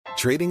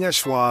Trading at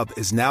Schwab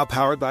is now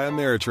powered by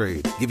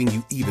Ameritrade, giving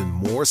you even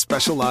more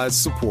specialized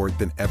support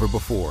than ever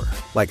before.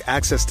 Like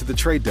access to the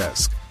trade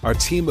desk, our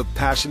team of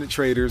passionate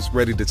traders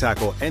ready to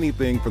tackle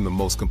anything from the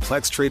most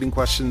complex trading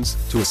questions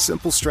to a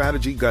simple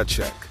strategy gut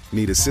check.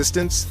 Need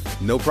assistance?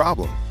 No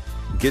problem.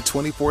 Get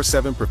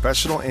 24/7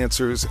 professional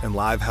answers and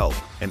live help,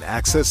 and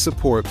access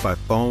support by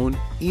phone,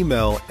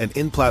 email, and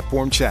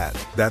in-platform chat.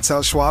 That's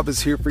how Schwab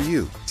is here for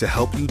you, to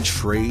help you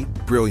trade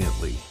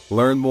brilliantly.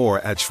 Learn more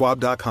at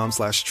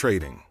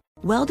schwab.com/trading.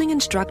 Welding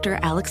instructor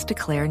Alex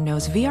DeClaire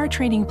knows VR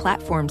training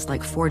platforms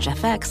like Forge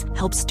FX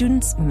help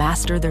students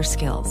master their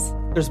skills.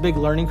 There's a big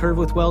learning curve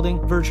with welding.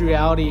 Virtual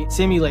reality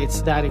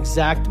simulates that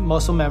exact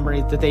muscle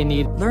memory that they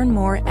need. Learn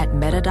more at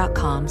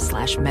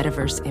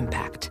meta.com/metaverse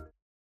impact.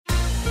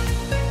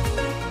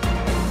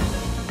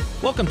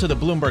 Welcome to the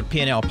Bloomberg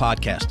P&L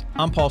podcast.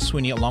 I'm Paul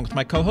Sweeney along with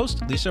my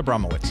co-host, Lisa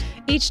Abramowitz.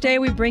 Each day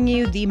we bring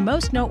you the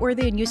most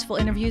noteworthy and useful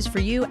interviews for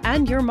you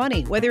and your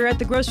money, whether you're at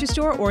the grocery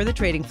store or the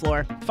trading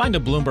floor. Find the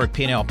Bloomberg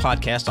P&L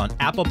podcast on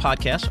Apple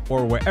Podcasts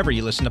or wherever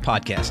you listen to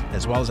podcasts,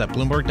 as well as at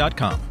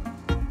Bloomberg.com.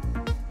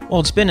 Well,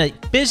 it's been a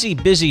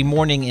busy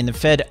morning in the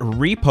Fed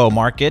repo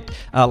market.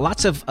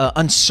 Lots of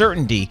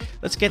uncertainty.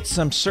 Let's get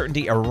some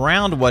certainty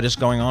around what is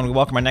going on. We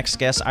welcome our next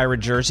guest, Ira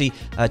Jersey,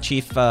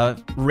 Chief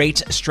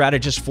Rates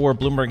Strategist for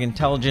Bloomberg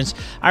Intelligence.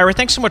 Ira,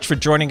 thanks so much for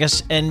joining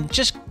us, and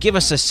just give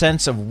us a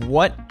sense of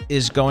what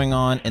is going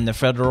on in the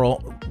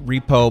federal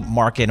repo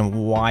market and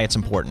why it's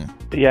important.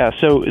 Yeah,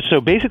 so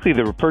basically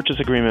the repurchase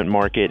agreement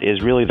market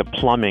is really the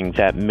plumbing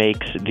that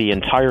makes the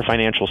entire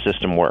financial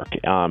system work,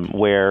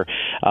 where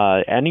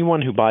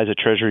anyone who buys a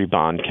treasury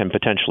bond can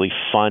potentially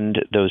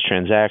fund those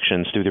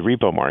transactions through the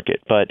repo market.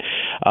 But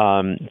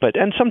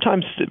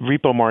sometimes the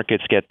repo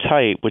markets get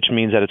tight, which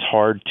means that it's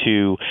hard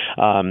to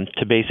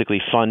basically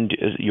fund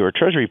your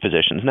treasury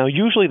positions. Now,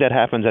 usually that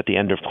happens at the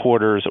end of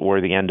quarters or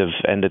the end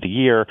of the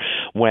year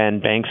when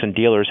banks and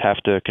dealers have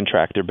to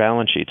contract their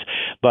balance sheets.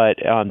 But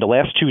the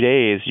last 2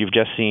 days, you've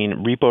just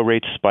seen repo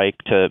rates spike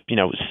to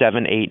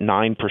 7, 8,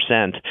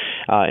 9%.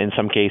 In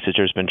some cases,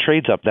 there's been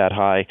trades up that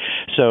high.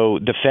 So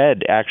the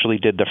Fed actually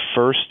did the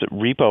first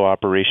repo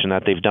operation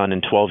that they've done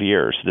in 12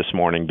 years this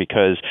morning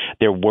because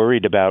they're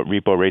worried about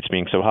repo rates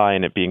being so high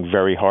and it being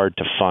very hard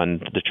to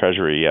fund the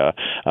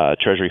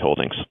treasury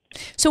holdings.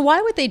 So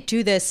why would they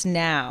do this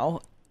now?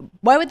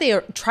 Why would they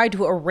try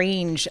to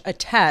arrange a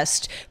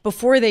test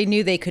before they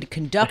knew they could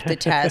conduct the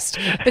test?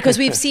 Because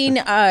we've seen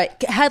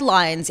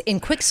headlines in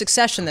quick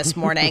succession this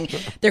morning.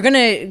 They're going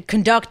to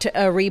conduct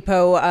a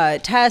repo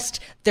test.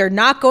 They're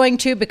not going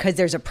to because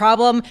there's a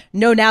problem.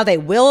 No, now they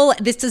will.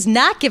 This does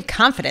not give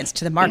confidence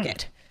to the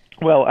market.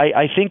 Well,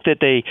 I think that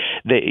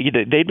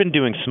they've been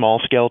doing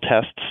small-scale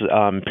tests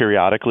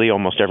periodically,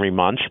 almost every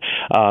month.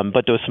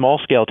 But those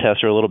small-scale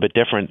tests are a little bit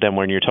different than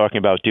when you're talking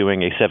about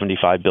doing a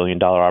 $75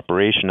 billion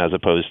operation as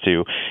opposed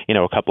to,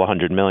 a couple of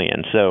 $100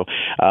 million. So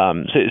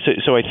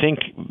I think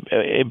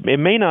it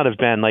may not have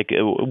been like,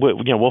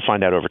 we'll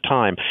find out over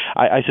time.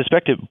 I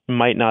suspect it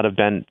might not have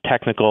been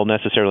technical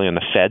necessarily on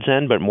the Fed's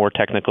end, but more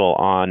technical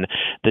on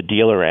the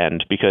dealer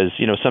end because,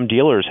 some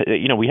dealers,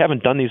 we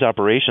haven't done these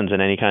operations in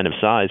any kind of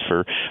size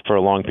for a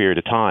long period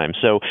of time.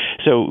 So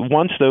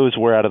once those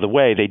were out of the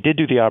way, they did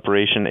do the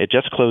operation. It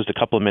just closed a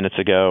couple of minutes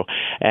ago,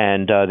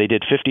 and they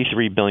did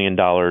 $53 billion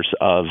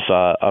of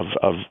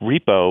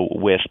repo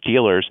with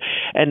dealers,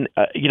 and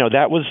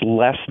that was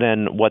less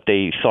than what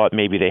they thought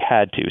maybe they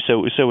had to.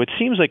 So it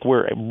seems like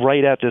we're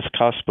right at this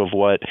cusp of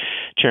what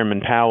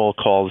Chairman Powell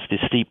calls the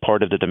steep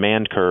part of the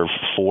demand curve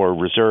for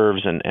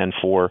reserves and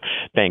for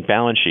bank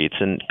balance sheets,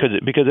 and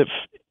because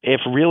if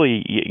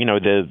really,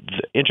 the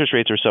interest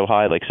rates are so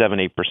high, like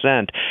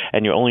 7-8%,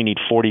 and you only need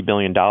 $40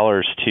 billion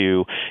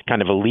to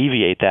kind of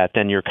alleviate that,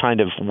 then you're kind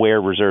of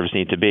where reserves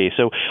need to be.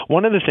 So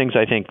one of the things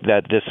I think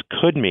that this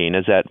could mean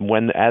is that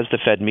as the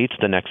Fed meets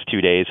the next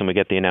 2 days, and we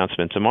get the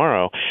announcement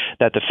tomorrow,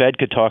 that the Fed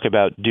could talk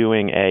about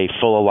doing a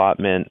full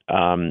allotment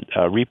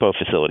repo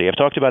facility. I've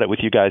talked about it with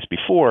you guys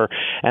before,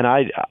 and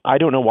I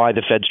don't know why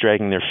the Fed's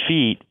dragging their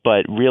feet,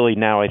 but really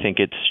now I think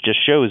it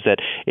just shows that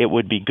it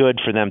would be good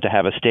for them to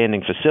have a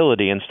standing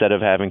facility instead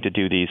of having to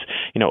do these,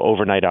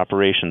 overnight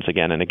operations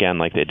again and again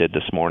like they did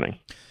this morning.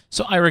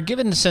 So, Ira,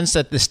 given the sense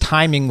that this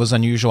timing was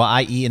unusual,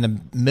 i.e. in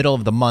the middle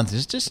of the month,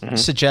 does this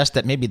suggest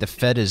that maybe the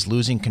Fed is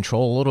losing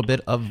control a little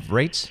bit of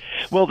rates?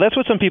 Well, that's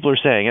what some people are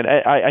saying, and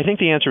I think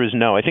the answer is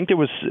no. I think there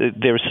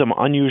was some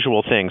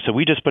unusual things. So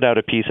we just put out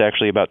a piece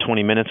actually about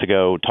 20 minutes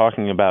ago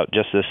talking about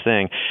just this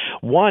thing.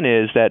 One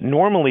is that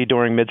normally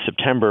during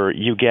mid-September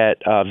you get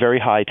very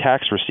high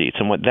tax receipts,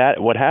 and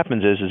what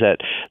happens is that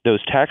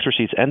those tax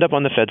receipts end up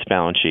on the Fed's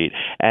balance sheet,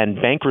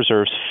 and bank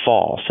reserves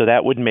fall. So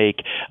that would make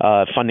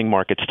funding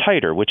markets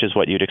tighter, which is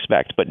what you'd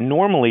expect. But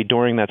normally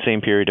during that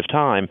same period of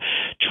time,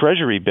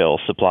 Treasury bill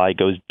supply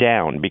goes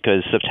down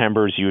because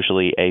September is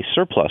usually a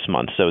surplus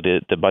month. So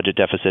the budget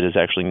deficit is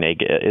actually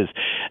negative.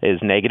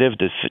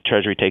 The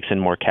Treasury takes in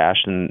more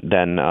cash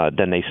than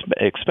they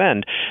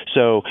expend.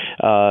 So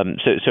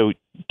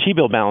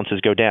T-bill balances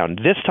go down.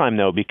 This time,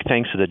 though,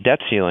 thanks to the debt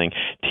ceiling,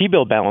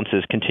 T-bill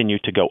balances continue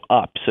to go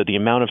up. So the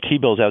amount of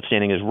T-bills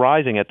outstanding is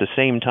rising. At the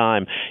same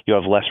time, you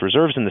have less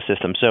reserves in the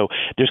system. So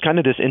there's kind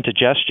of this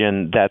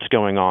indigestion that's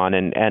going on,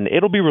 and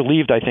it'll be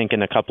relieved, I think,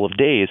 in a couple of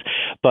days.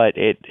 But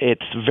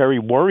it's very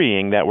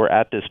worrying that we're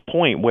at this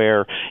point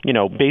where,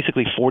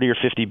 basically $40 or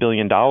 $50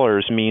 billion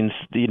means,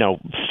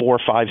 4,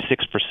 5,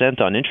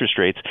 6% on interest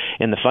rates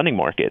in the funding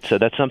market. So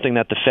that's something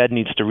that the Fed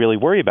needs to really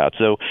worry about.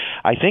 So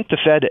I think the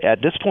Fed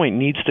at this point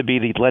needs to be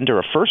the lender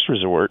of first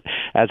resort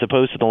as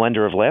opposed to the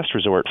lender of last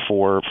resort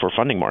for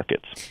funding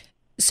markets.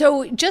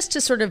 So just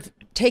to sort of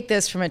take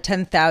this from a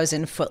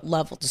 10,000-foot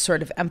level to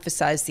sort of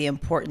emphasize the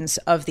importance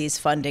of these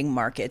funding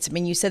markets. I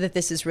mean, you said that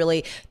this is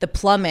really the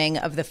plumbing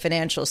of the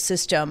financial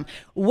system.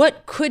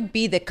 What could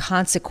be the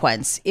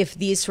consequence if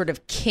these sort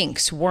of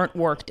kinks weren't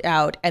worked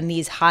out and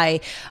these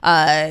high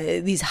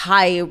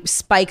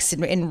spikes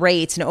in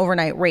rates and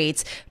overnight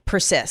rates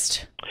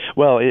persist?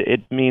 Well,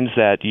 it means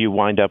that you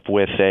wind up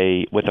with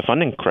a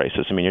funding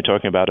crisis. I mean, you're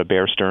talking about a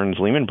Bear Stearns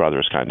Lehman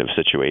Brothers kind of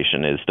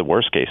situation is the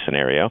worst case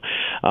scenario.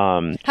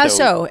 How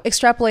so?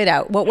 Extrapolate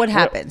out. What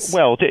happens?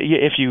 Well,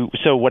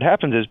 what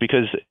happens is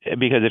because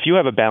if you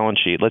have a balance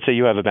sheet, let's say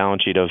you have a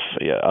balance sheet of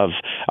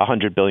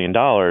 $100 billion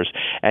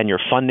and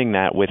you're funding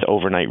that with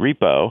overnight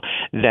repo,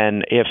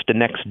 then if the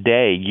next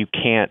day you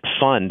can't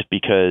fund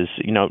because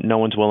no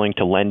one's willing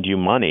to lend you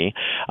money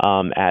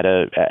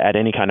at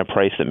any kind of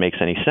price that makes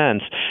any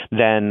sense,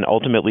 then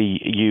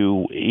ultimately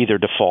you either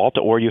default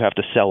or you have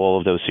to sell all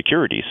of those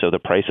securities. So the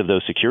price of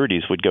those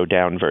securities would go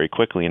down very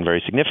quickly and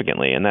very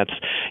significantly. And that's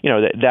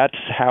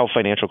how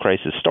financial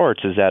crisis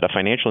starts, is that a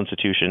financial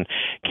institution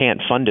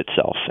can't fund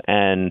itself.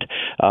 And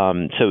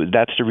so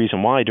that's the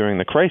reason why during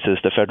the crisis,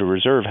 the Federal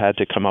Reserve had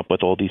to come up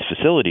with all these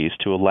facilities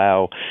to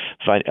allow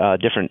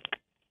different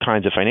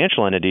kinds of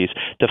financial entities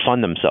to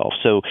fund themselves.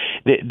 So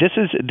this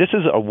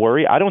is a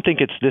worry. I don't think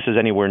this is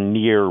anywhere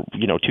near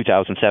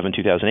 2007,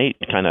 2008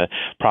 kind of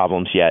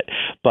problems yet.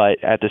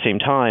 But at the same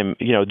time,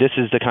 this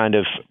is the kind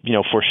of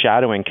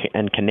foreshadowing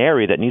and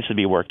canary that needs to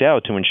be worked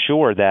out to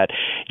ensure that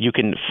you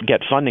can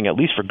get funding at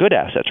least for good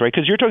assets, right?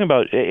 Because you're talking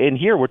about in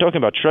here we're talking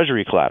about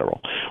treasury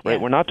collateral, right? Yeah.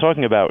 We're not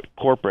talking about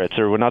corporates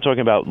or we're not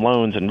talking about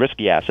loans and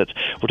risky assets.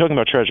 We're talking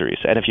about treasuries.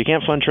 And if you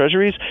can't fund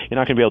treasuries, you're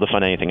not going to be able to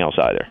fund anything else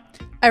either.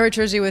 Ira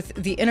Jersey with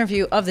the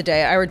interview of the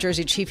day. Ira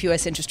Jersey, Chief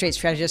U.S. Interest Rate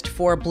Strategist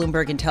for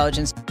Bloomberg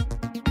Intelligence.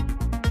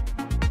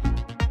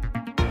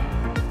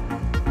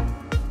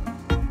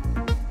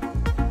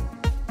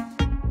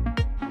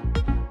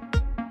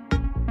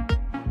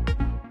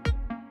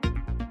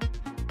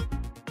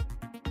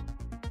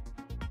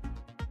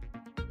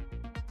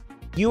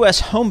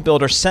 U.S. home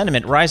builder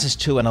sentiment rises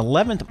to an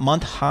 11th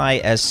month high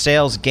as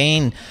sales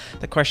gain.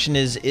 The question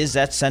is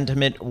that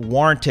sentiment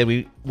warranted?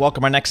 We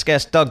welcome our next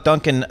guest, Doug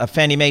Duncan, a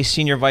Fannie Mae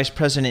Senior Vice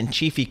President and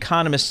Chief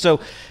Economist.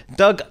 So,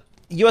 Doug,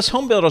 U.S.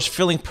 home builders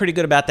feeling pretty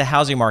good about the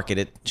housing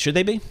market. Should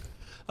they be?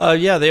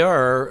 Yeah, they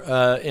are,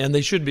 and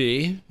they should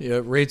be.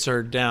 Rates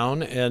are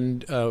down,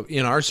 and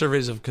in our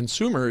surveys of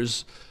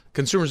consumers'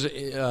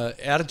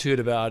 attitude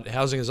about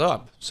housing is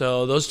up.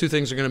 So those two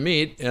things are going to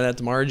meet, and at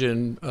the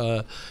margin,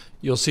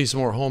 you'll see some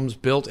more homes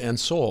built and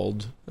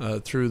sold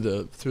through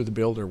the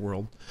builder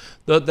world.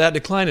 That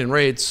decline in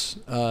rates,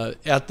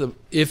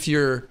 if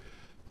you're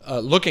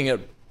looking at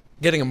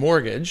getting a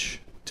mortgage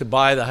to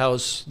buy the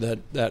house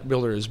that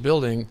builder is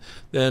building,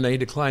 then a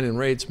decline in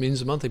rates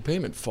means the monthly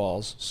payment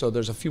falls. So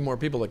there's a few more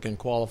people that can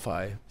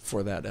qualify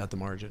for that at the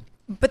margin.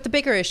 But the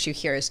bigger issue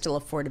here is still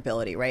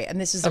affordability, right?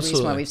 And this is the Absolutely.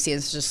 reason why we've seen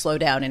such a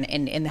slowdown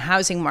in the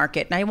housing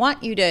market. And I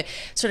want you to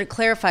sort of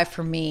clarify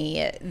for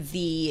me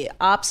the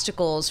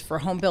obstacles for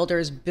home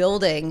builders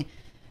building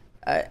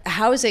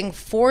housing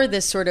for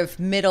this sort of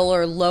middle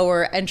or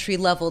lower entry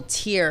level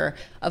tier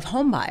of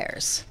home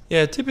buyers.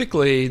 Yeah,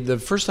 typically the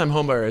first time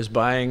home buyer is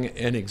buying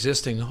an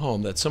existing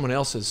home that someone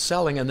else is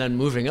selling and then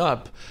moving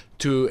up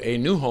to a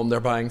new home they're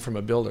buying from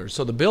a builder.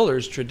 So the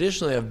builders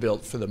traditionally have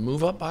built for the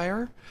move-up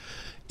buyer.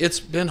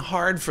 It's been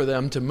hard for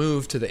them to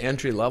move to the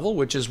entry level,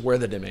 which is where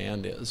the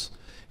demand is.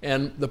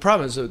 And the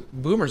problem is that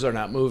boomers are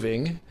not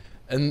moving,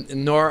 and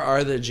nor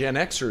are the Gen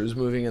Xers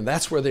moving, and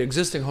that's where the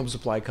existing home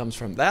supply comes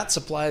from. That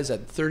supply is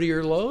at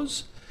 30-year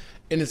lows,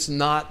 and it's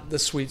not the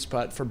sweet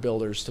spot for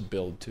builders to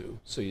build to.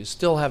 So you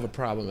still have a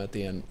problem at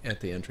the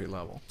entry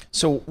level.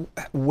 So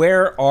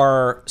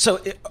are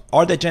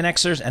the Gen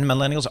Xers and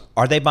millennials,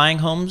 are they buying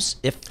homes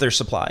if there's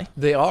supply?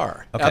 They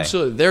are. Okay.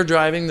 Absolutely. They're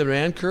driving the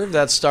demand curve.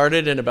 That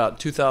started in about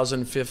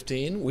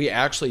 2015. We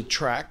actually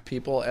track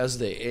people as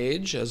they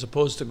age, as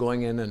opposed to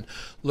going in and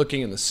looking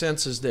in the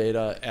census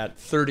data at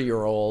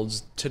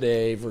 30-year-olds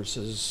today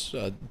versus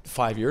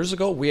 5 years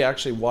ago. We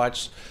actually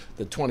watched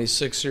the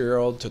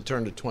 26-year-old to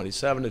turn to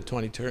 27 to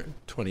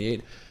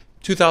 28.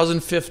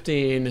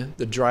 2015,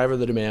 the driver of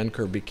the demand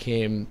curve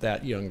became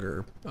that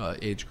younger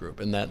age group,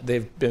 and that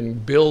they've been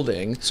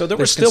building. So there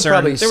was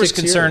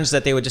concerns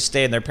that they would just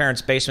stay in their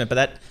parents' basement, but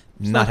that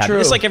not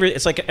happening.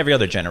 It's like every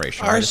other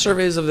generation. Our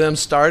surveys of them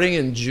starting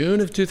in June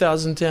of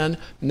 2010,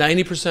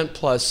 90%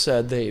 plus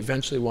said they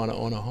eventually want to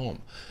own a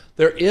home.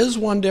 There is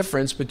one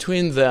difference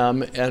between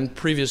them and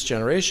previous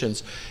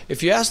generations.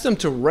 If you ask them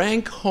to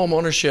rank home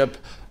ownership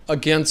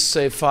against,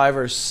 say, 5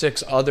 or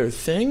 6 other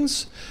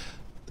things,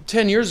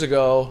 10 years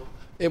ago,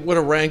 it would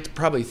have ranked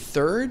probably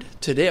 3rd.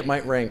 Today, it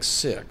might rank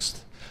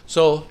 6th.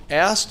 So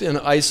asked in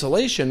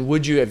isolation,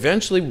 would you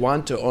eventually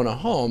want to own a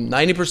home?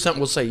 90%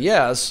 will say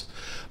yes.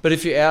 But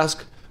if you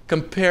ask,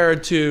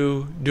 compared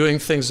to doing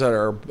things that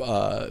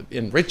are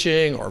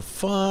enriching or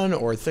fun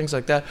or things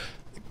like that,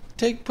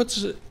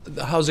 puts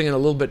the housing in a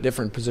little bit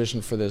different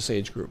position for this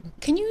age group.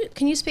 Can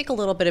you speak a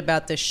little bit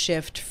about the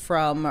shift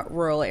from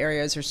rural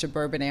areas or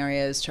suburban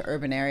areas to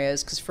urban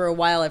areas? Because for a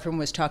while everyone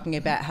was talking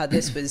about how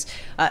this was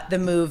the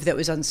move that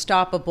was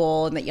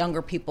unstoppable, and that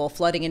younger people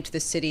flooding into the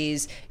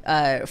cities,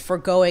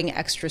 forgoing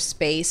extra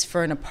space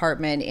for an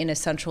apartment in a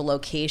central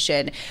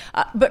location.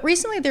 But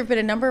recently there have been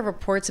a number of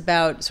reports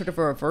about sort of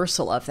a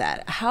reversal of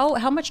that.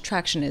 How much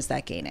traction is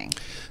that gaining?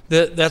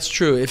 That's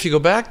true. If you go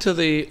back to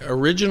the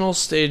original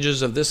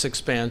stages of this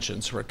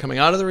expansion, so we're coming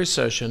out of the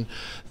recession,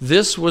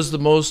 this was the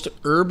most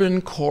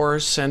urban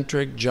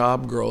core-centric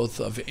job growth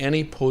of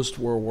any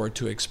post-World War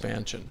II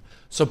expansion.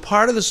 So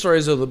part of the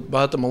stories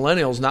about the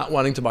millennials not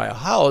wanting to buy a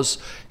house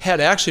had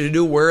actually to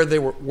do where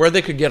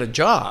they could get a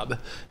job.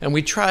 And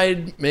we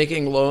tried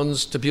making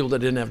loans to people that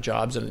didn't have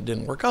jobs, and it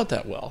didn't work out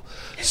that well.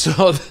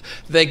 So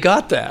they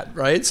got that,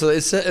 right? So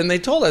they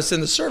told us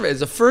in the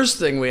surveys, the first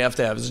thing we have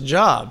to have is a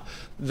job.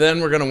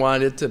 Then we're going to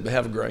want it to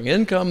have a growing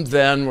income.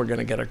 Then we're going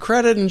to get a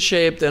credit in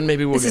shape. Then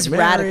maybe we'll get married. This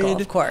is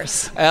radical, of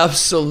course.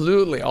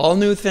 Absolutely. All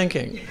new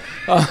thinking.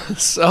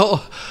 So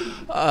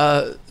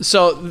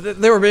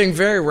they were being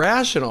very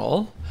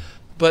rational.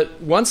 But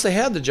once they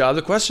had the job,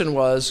 the question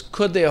was,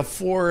 could they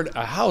afford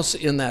a house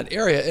in that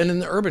area? And in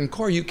the urban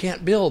core, you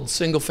can't build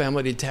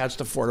single-family detached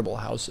affordable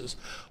houses.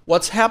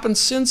 What's happened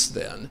since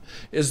then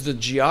is the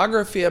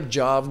geography of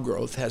job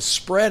growth has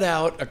spread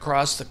out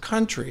across the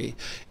country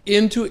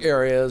into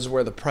areas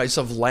where the price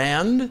of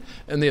land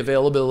and the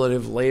availability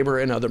of labor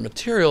and other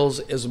materials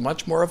is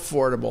much more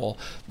affordable.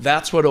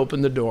 That's what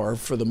opened the door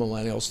for the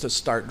millennials to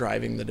start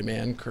driving the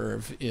demand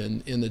curve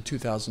in the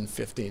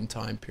 2015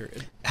 time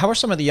period. How are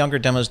some of the younger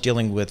demos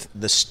dealing with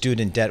the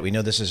student debt? We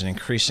know this is an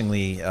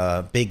increasingly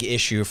big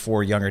issue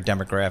for younger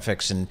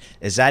demographics, and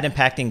is that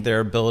impacting their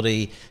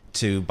ability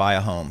to buy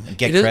a home and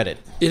get credit?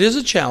 It is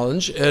a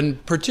challenge,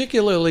 and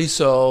particularly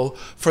so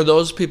for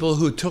those people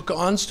who took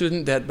on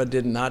student debt but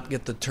did not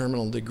get the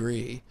terminal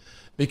degree.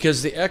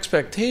 Because the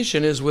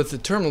expectation is with the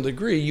terminal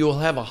degree, you will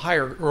have a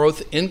higher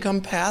growth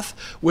income path,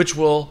 which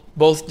will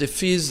both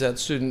defease that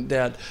student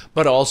debt,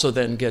 but also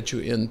then get you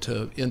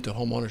into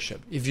home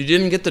ownership. If you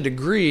didn't get the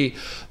degree,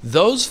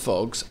 those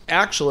folks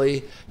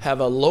actually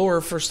have a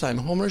lower first-time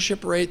home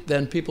ownership rate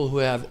than people who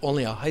have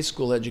only a high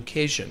school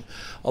education.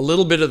 A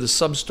little bit of the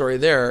sub-story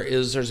there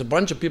is there's a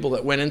bunch of people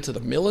that went into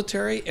the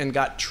military and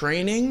got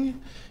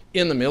training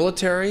in the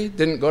military,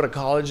 didn't go to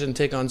college and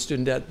take on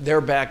student debt.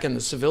 They're back in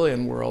the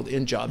civilian world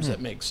in jobs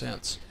that make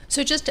sense.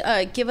 So just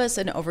give us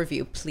an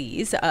overview,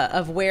 please,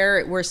 of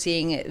where we're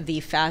seeing the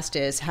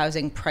fastest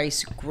housing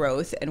price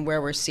growth and where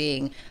we're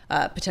seeing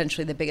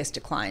potentially the biggest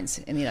declines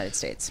in the United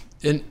States.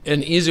 An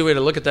easy way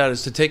to look at that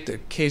is to take the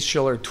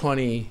Case-Shiller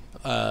 20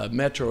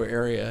 metro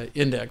area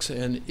index.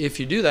 And if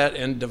you do that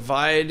and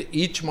divide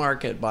each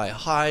market by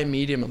high,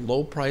 medium, and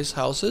low price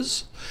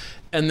houses,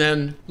 and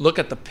then look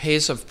at the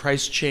pace of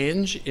price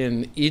change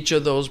in each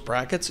of those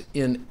brackets.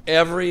 In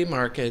every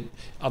market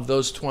of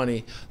those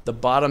 20, the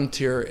bottom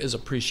tier is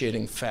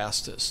appreciating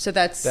fastest. So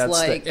that's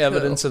like the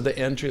evidence of the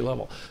entry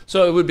level.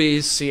 So it would be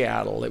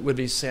Seattle, it would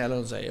be San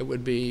Jose, it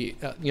would be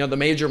the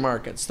major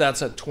markets.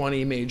 That's a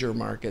 20 major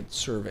market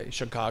survey.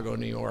 Chicago,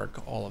 New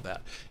York, all of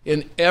that.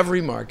 In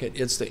every market,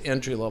 it's the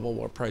entry level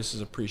where price is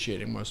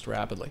appreciating most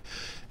rapidly.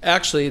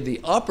 Actually,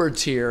 the upper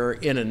tier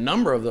in a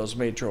number of those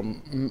metro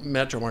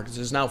markets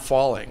is now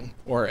falling,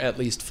 or at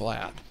least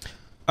flat.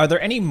 Are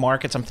there any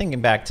markets, I'm thinking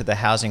back to the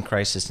housing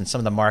crisis and some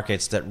of the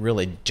markets that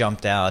really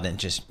jumped out and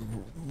just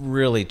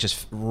really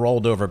just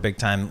rolled over big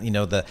time,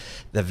 the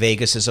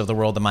Vegases of the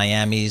world, the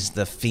Miamis,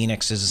 the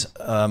Phoenixes.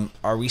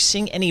 Are we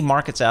seeing any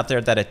markets out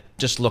there that it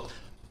just look,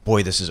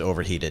 boy, this is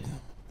overheated?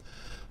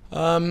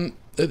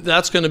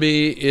 That's going to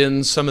be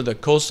in some of the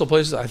coastal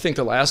places. I think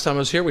the last time I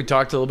was here, we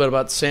talked a little bit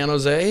about San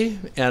Jose.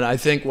 And I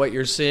think what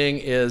you're seeing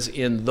is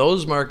in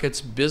those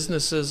markets,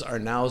 businesses are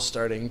now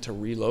starting to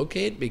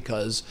relocate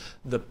because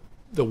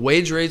the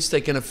wage rates they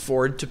can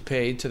afford to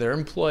pay to their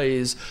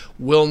employees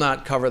will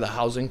not cover the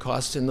housing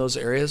costs in those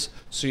areas.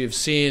 So you've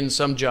seen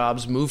some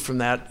jobs move from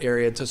that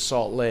area to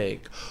Salt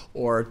Lake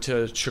or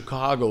to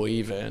Chicago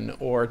even,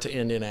 or to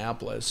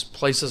Indianapolis,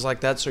 places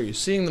like that. So you're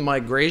seeing the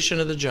migration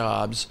of the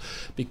jobs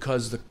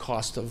because the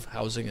cost of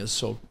housing is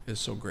so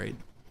great.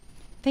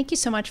 Thank you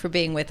so much for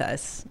being with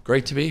us.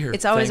 Great to be here.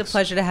 It's always Thanks. a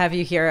pleasure to have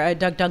you here.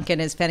 Doug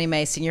Duncan is Fannie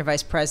Mae Senior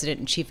Vice President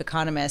and Chief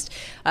Economist,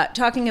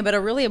 talking about a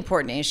really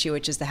important issue,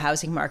 which is the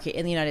housing market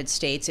in the United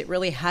States. It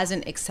really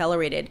hasn't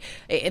accelerated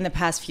in the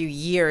past few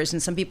years,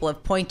 and some people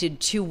have pointed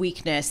to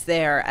weakness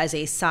there as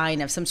a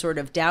sign of some sort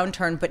of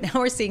downturn. But now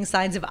we're seeing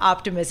signs of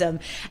optimism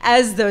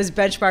as those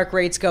benchmark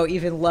rates go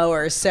even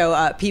lower.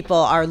 So people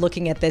are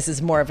looking at this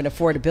as more of an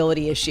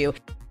affordability issue.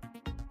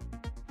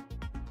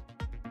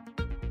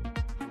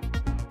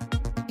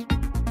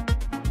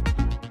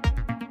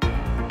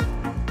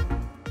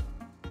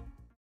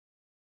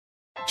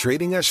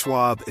 Trading at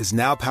Schwab is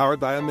now powered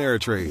by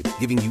Ameritrade,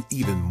 giving you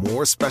even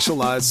more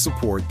specialized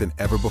support than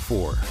ever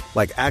before.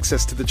 Like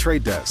access to the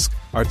trade desk,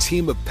 our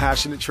team of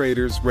passionate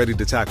traders ready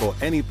to tackle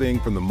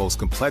anything from the most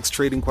complex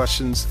trading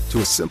questions to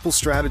a simple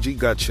strategy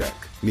gut check.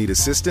 Need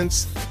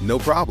assistance? No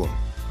problem.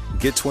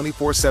 Get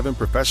 24/7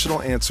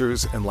 professional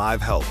answers and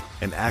live help,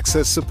 and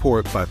access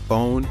support by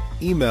phone,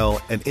 email,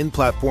 and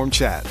in-platform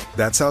chat.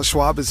 That's how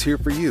Schwab is here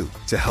for you,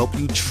 to help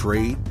you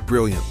trade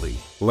brilliantly.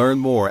 Learn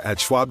more at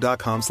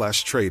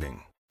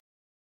schwab.com/trading.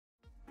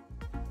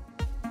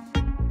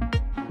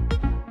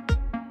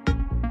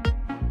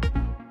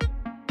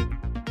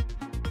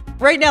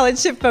 Right now,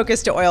 let's shift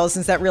focus to oil,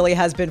 since that really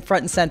has been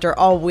front and center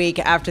all week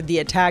after the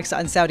attacks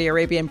on Saudi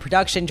Arabian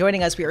production.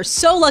 Joining us, we are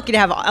so lucky to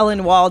have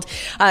Ellen Wald.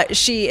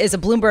 She is a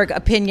Bloomberg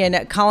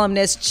opinion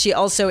columnist. She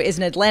also is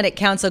an Atlantic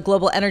Council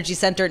Global Energy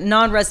Center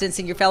non-resident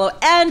senior fellow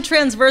and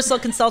Transversal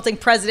Consulting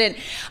president.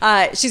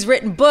 She's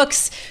written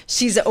books.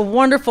 She's a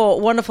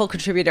wonderful, wonderful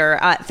contributor.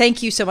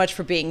 Thank you so much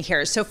for being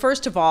here. So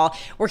first of all,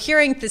 we're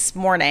hearing this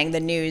morning the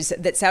news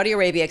that Saudi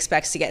Arabia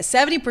expects to get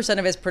 70%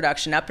 of its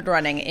production up and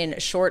running in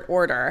short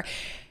order.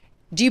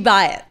 Do you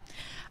buy it?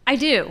 I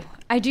do.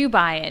 I do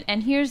buy it.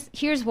 And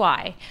here's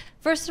why.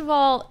 First of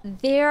all,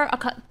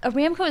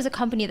 Aramco is a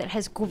company that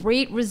has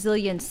great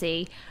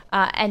resiliency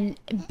and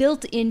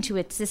built into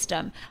its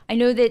system. I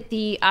know that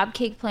the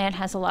Abqaiq plant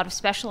has a lot of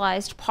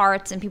specialized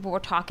parts, and people were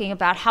talking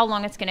about how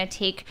long it's going to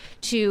take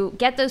to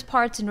get those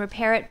parts and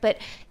repair it. But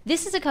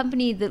this is a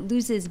company that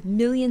loses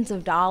millions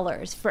of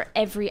dollars for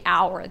every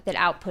hour that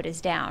output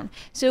is down.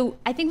 So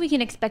I think we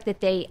can expect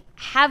that they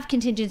have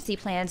contingency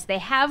plans. They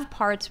have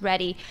parts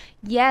ready.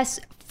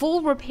 Yes,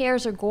 full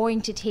repairs are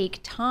going to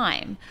take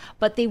time,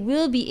 but they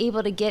will be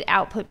able to get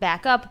output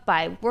back up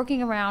by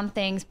working around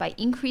things, by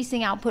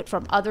increasing output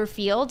from other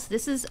fields.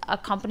 This is a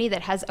company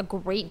that has a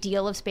great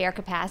deal of spare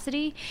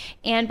capacity,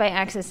 and by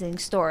accessing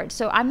storage.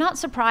 So I'm not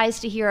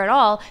surprised to hear at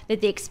all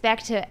that they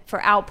expect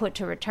for output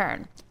to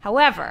return.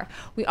 However,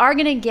 we are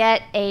going to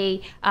get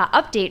a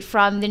update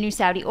from the new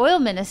Saudi oil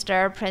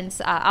minister,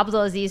 Prince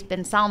Abdulaziz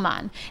bin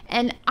Salman,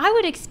 and I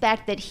would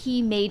expect that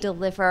he may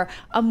deliver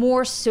a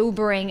more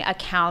sobering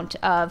account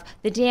of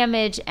the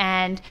damage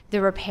and the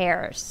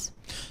repairs.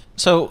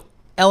 So,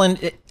 Ellen,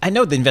 I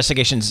know the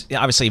investigation's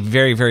obviously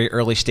very, very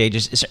early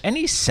stages. Is there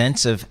any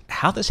sense of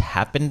how this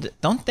happened?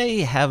 Don't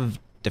they have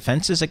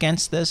defenses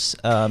against this?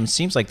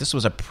 Seems like this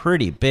was a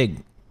pretty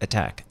big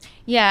attack.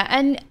 Yeah,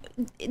 and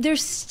they're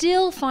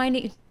still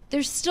finding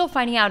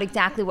out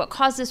exactly what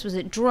caused this. Was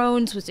it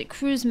drones? Was it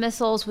cruise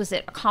missiles? Was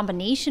it a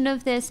combination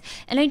of this?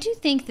 And I do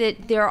think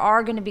that there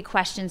are going to be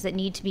questions that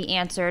need to be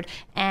answered,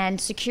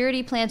 and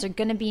security plans are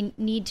going to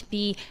need to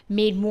be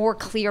made more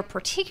clear,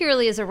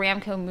 particularly as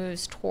Aramco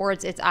moves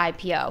towards its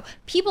IPO.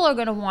 People are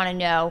going to want to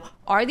know,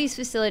 are these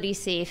facilities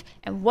safe,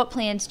 and what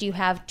plans do you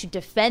have to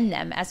defend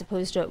them, as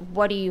opposed to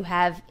what do you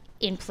have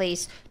in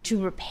place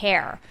to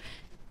repair?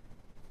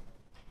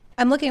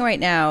 I'm looking right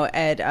now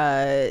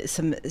at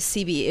some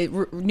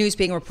news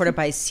being reported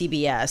by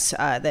CBS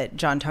that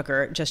John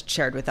Tucker just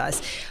shared with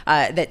us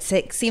that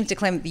seems to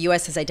claim that the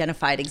U.S. has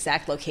identified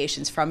exact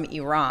locations from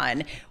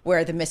Iran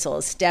where the missile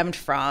is stemmed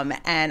from.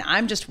 And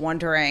I'm just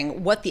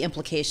wondering what the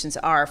implications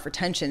are for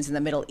tensions in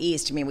the Middle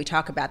East. I mean, we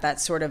talk about that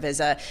sort of as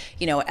a,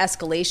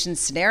 escalation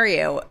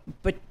scenario,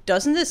 but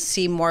doesn't this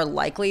seem more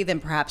likely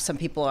than perhaps some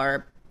people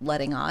are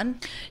letting on?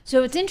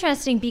 So it's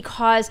interesting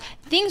because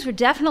things were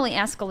definitely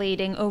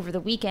escalating over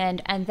the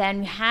weekend, and then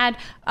we had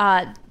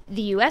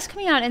the U.S.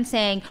 coming out and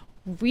saying,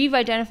 we've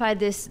identified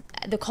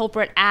the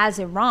culprit as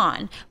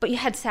Iran. But you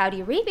had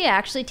Saudi Arabia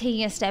actually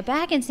taking a step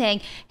back and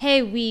saying,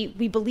 hey,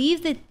 we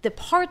believe that the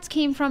parts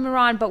came from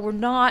Iran, but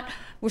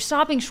we're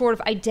stopping short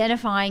of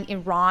identifying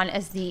Iran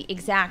as the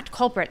exact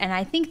culprit. And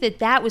I think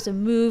that was a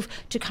move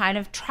to kind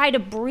of try to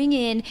bring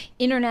in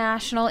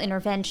international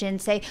intervention,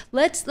 say,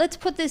 let's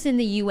put this in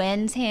the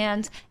UN's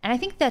hands. And I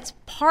think that's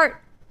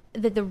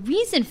the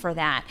reason for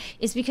that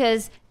is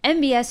because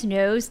MBS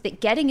knows that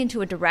getting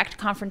into a direct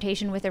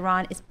confrontation with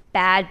Iran is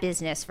bad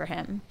business for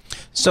him.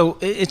 So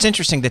it's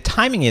interesting. The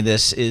timing of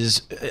this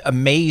is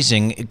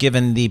amazing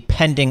given the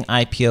pending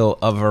IPO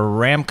of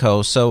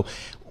Aramco. So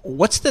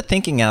what's the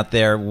thinking out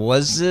there?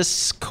 Was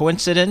this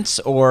coincidence,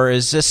 or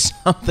is this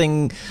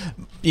something,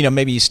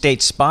 maybe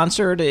state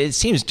sponsored? It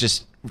seems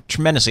just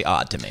tremendously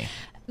odd to me.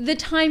 The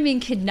timing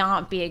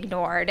cannot be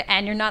ignored,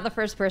 and you're not the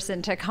first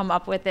person to come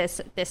up with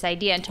this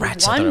idea and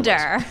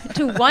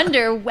to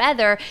wonder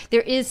whether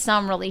there is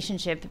some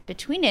relationship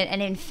between it.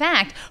 And in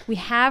fact, we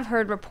have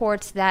heard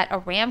reports that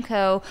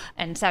Aramco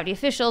and Saudi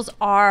officials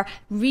are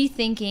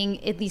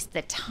rethinking at least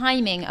the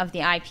timing of the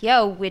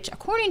IPO, which,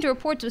 according to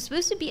reports, was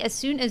supposed to be as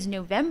soon as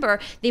November.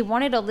 They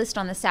wanted a list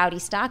on the Saudi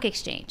stock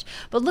exchange.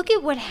 But look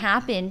at what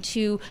happened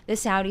to the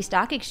Saudi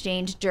stock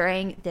exchange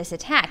during this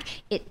attack.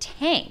 It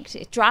tanked.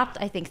 It dropped,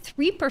 I think,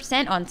 3%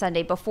 on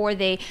Sunday before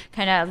they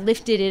kind of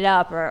lifted it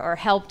up or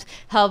helped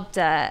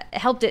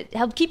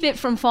keep it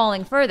from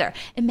falling further.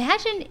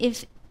 Imagine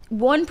if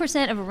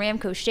 1% of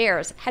Aramco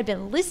shares had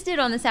been listed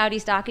on the Saudi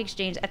stock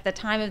exchange at the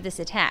time of this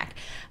attack.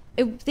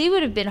 They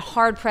would have been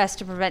hard-pressed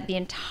to prevent the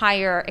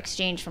entire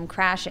exchange from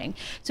crashing.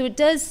 So it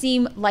does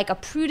seem like a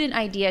prudent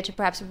idea to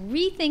perhaps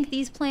rethink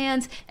these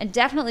plans and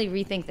definitely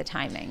rethink the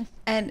timing.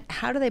 And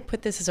how do they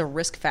put this as a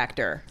risk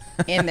factor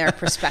in their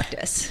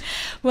prospectus?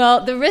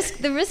 Well, the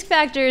risk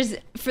factors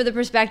for the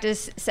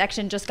prospectus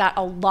section just got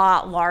a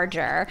lot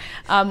larger.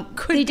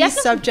 Could be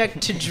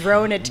subject to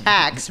drone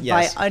attacks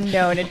by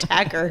unknown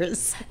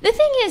attackers. The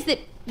thing is that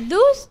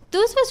those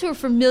of us who are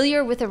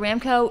familiar with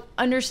Aramco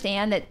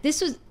understand that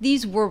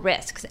these were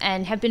risks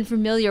and have been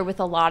familiar with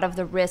a lot of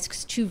the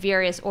risks to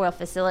various oil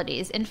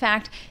facilities. In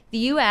fact, the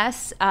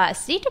U.S.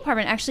 State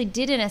Department actually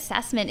did an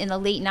assessment in the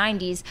late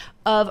 90s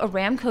of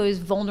Aramco's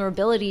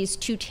vulnerabilities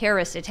to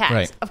terrorist attacks.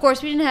 Right. Of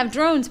course, we didn't have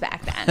drones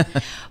back then.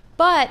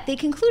 But they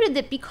concluded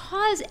that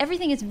because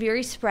everything is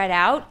very spread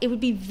out, it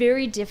would be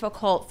very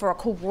difficult for a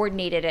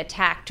coordinated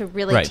attack to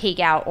really take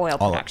out oil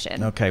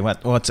production. Okay, well,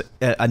 it's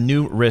a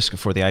new risk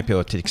for the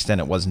IPO to the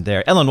extent it wasn't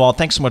there. Ellen Wald,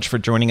 thanks so much for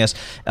joining us.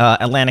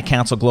 Atlantic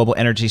Council Global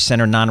Energy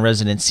Center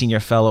non-resident senior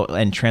fellow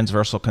and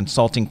transversal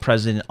consulting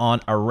president on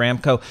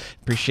Aramco.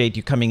 Appreciate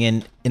you coming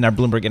in our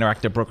Bloomberg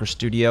Interactive Broker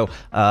studio.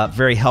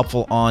 Very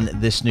helpful on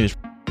this news.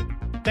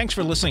 Thanks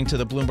for listening to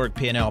the Bloomberg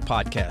P&L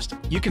podcast.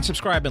 You can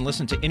subscribe and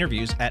listen to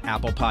interviews at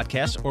Apple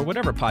Podcasts or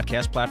whatever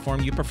podcast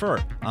platform you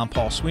prefer. I'm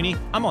Paul Sweeney.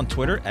 I'm on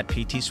Twitter at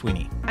PT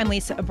Sweeney. I'm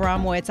Lisa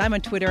Abramowitz. I'm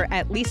on Twitter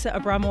at Lisa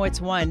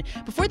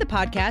Abramowitz1. Before the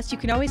podcast, you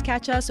can always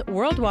catch us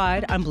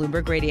worldwide on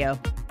Bloomberg Radio.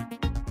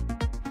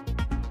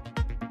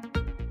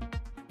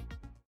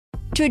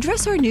 To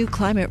address our new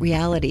climate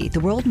reality,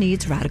 the world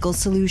needs radical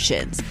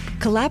solutions.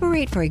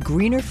 Collaborate for a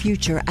greener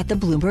future at the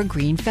Bloomberg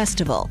Green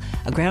Festival,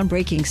 a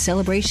groundbreaking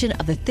celebration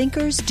of the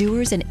thinkers,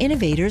 doers, and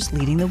innovators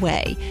leading the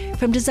way.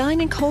 From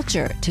design and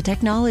culture to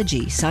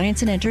technology,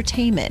 science, and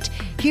entertainment,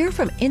 hear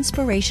from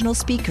inspirational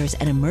speakers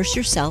and immerse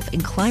yourself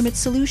in climate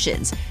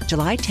solutions.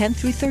 July 10th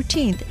through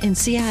 13th in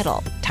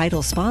Seattle.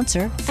 Title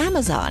sponsor,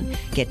 Amazon.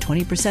 Get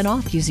 20%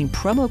 off using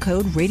promo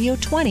code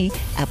RADIO20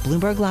 at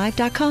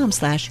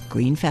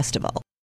BloombergLive.com/Green Festival.